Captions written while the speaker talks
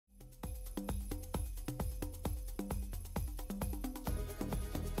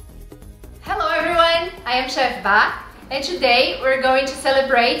I am Chef Ba, and today we're going to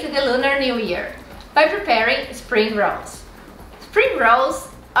celebrate the Lunar New Year by preparing spring rolls. Spring rolls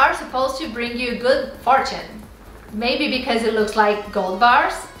are supposed to bring you good fortune, maybe because it looks like gold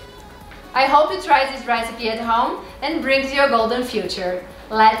bars. I hope you try this recipe at home and brings you a golden future.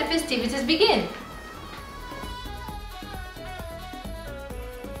 Let the festivities begin!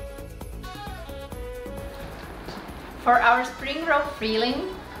 For our spring roll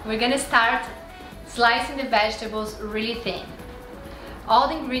filling, we're gonna start slicing the vegetables really thin. All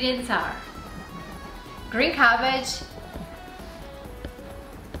the ingredients are green cabbage,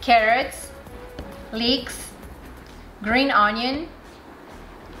 carrots, leeks, green onion,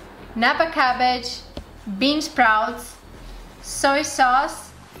 napa cabbage, bean sprouts, soy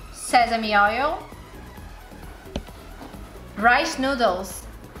sauce, sesame oil, rice noodles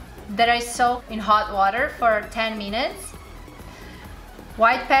that I soak in hot water for 10 minutes,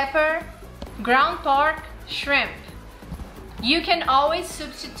 white pepper, ground pork, shrimp. You can always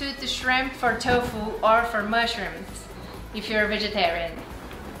substitute the shrimp for tofu or for mushrooms if you're a vegetarian.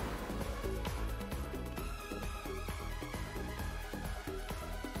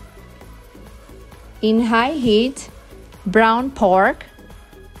 In high heat, brown pork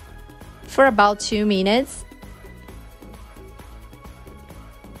for about 2 minutes.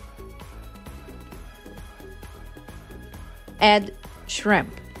 Add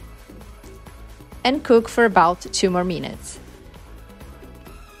shrimp and cook for about 2 more minutes.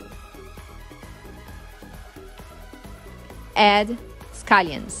 Add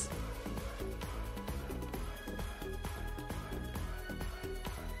scallions.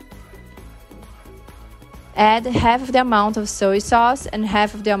 Add half of the amount of soy sauce and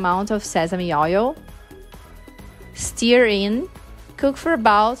half of the amount of sesame oil. Stir in, cook for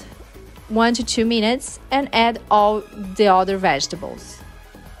about 1 to 2 minutes and add all the other vegetables.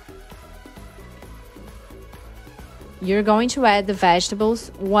 You're going to add the vegetables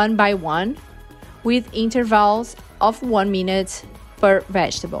one by one with intervals of 1 minute per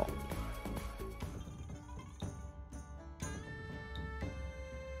vegetable.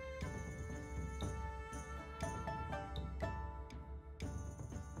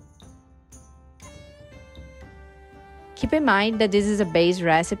 Keep in mind that this is a base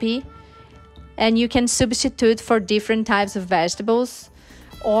recipe and you can substitute for different types of vegetables,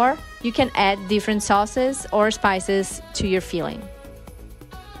 or you can add different sauces or spices to your filling.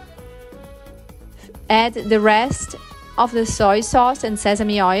 Add the rest of the soy sauce and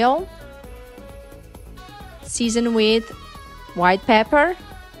sesame oil. Season with white pepper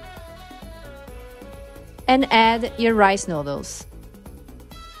and add your rice noodles.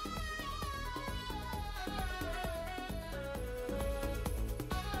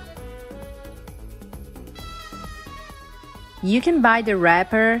 You can buy the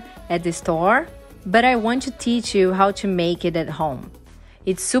wrapper at the store, but I want to teach you how to make it at home.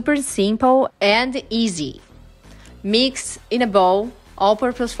 It's super simple and easy. Mix in a bowl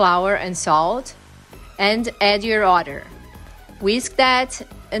all-purpose flour and salt and add your water. Whisk that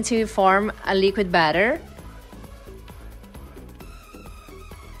until you form a liquid batter.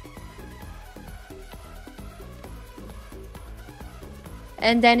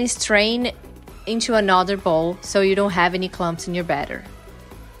 And then strain into another bowl so you don't have any clumps in your batter.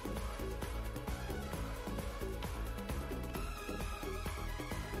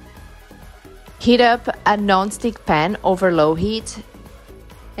 Heat up a non-stick pan over low heat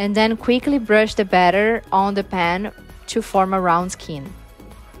and then quickly brush the batter on the pan to form a round skin.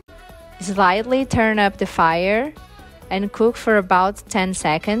 Slightly turn up the fire and cook for about 10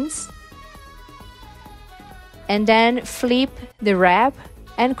 seconds. And then flip the wrap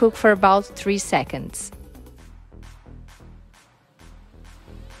and cook for about 3 seconds.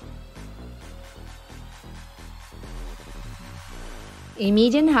 In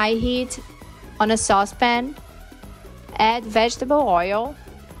medium-high heat, on a saucepan, add vegetable oil,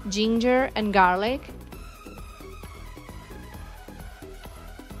 ginger and garlic,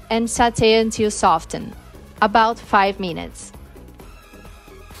 and saute until softened, about 5 minutes.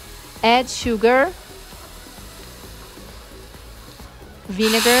 Add sugar,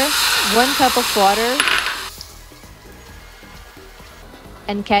 vinegar, 1 cup of water,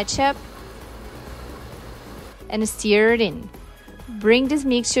 and ketchup, and stir it in. Bring this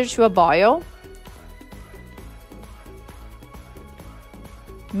mixture to a boil.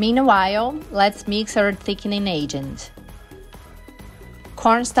 Meanwhile, let's mix our thickening agent.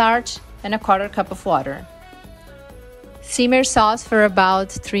 Cornstarch and a 1/4 cup of water. Simmer sauce for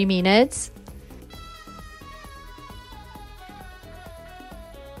about 3 minutes.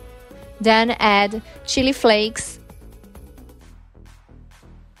 Then add chili flakes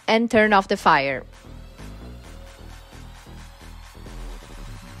and turn off the fire.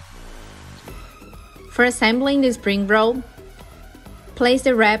 For assembling the spring roll, place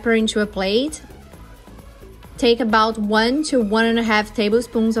the wrapper into a plate. Take about 1 to 1.5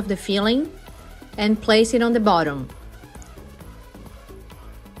 tablespoons of the filling and place it on the bottom.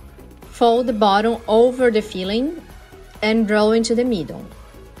 Fold the bottom over the filling and roll into the middle.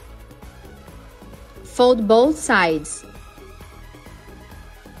 Fold both sides.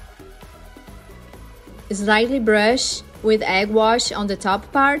 Slightly brush with egg wash on the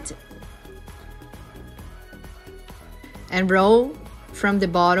top part and roll from the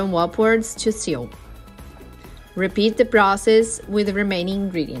bottom upwards to seal. Repeat the process with the remaining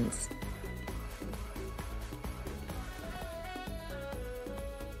ingredients.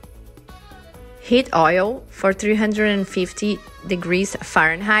 Heat oil for 350 degrees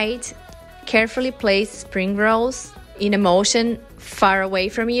Fahrenheit. Carefully place spring rolls in a motion far away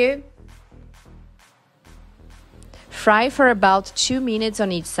from you. Fry for about 2 minutes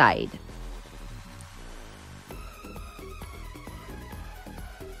on each side.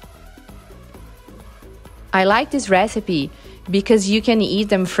 I like this recipe because you can eat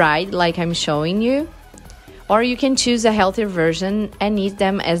them fried like I'm showing you, or you can choose a healthier version and eat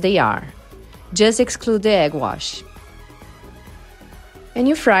them as they are. Just exclude the egg wash. And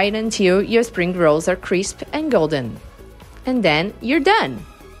you fry it until your spring rolls are crisp and golden. And then you're done!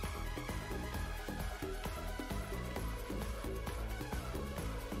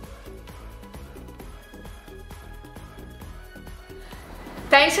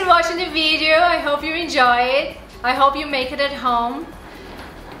 Thanks for watching the video. I hope you enjoy it. I hope you make it at home.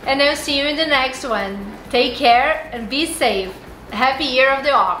 And I'll see you in the next one. Take care and be safe. Happy Year of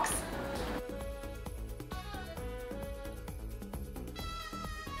the Ox!